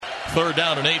Third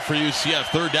down and 8 for UCF.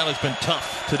 Third down has been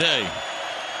tough today.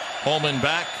 Holman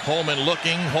back. Holman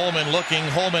looking.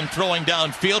 Holman throwing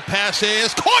downfield. Pass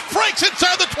is caught. Franks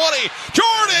inside the 20.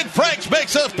 Jordan Franks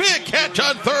makes a big catch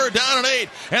on third down and 8.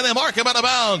 And they mark him out of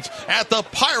bounds at the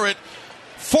Pirate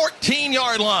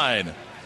 14-yard line.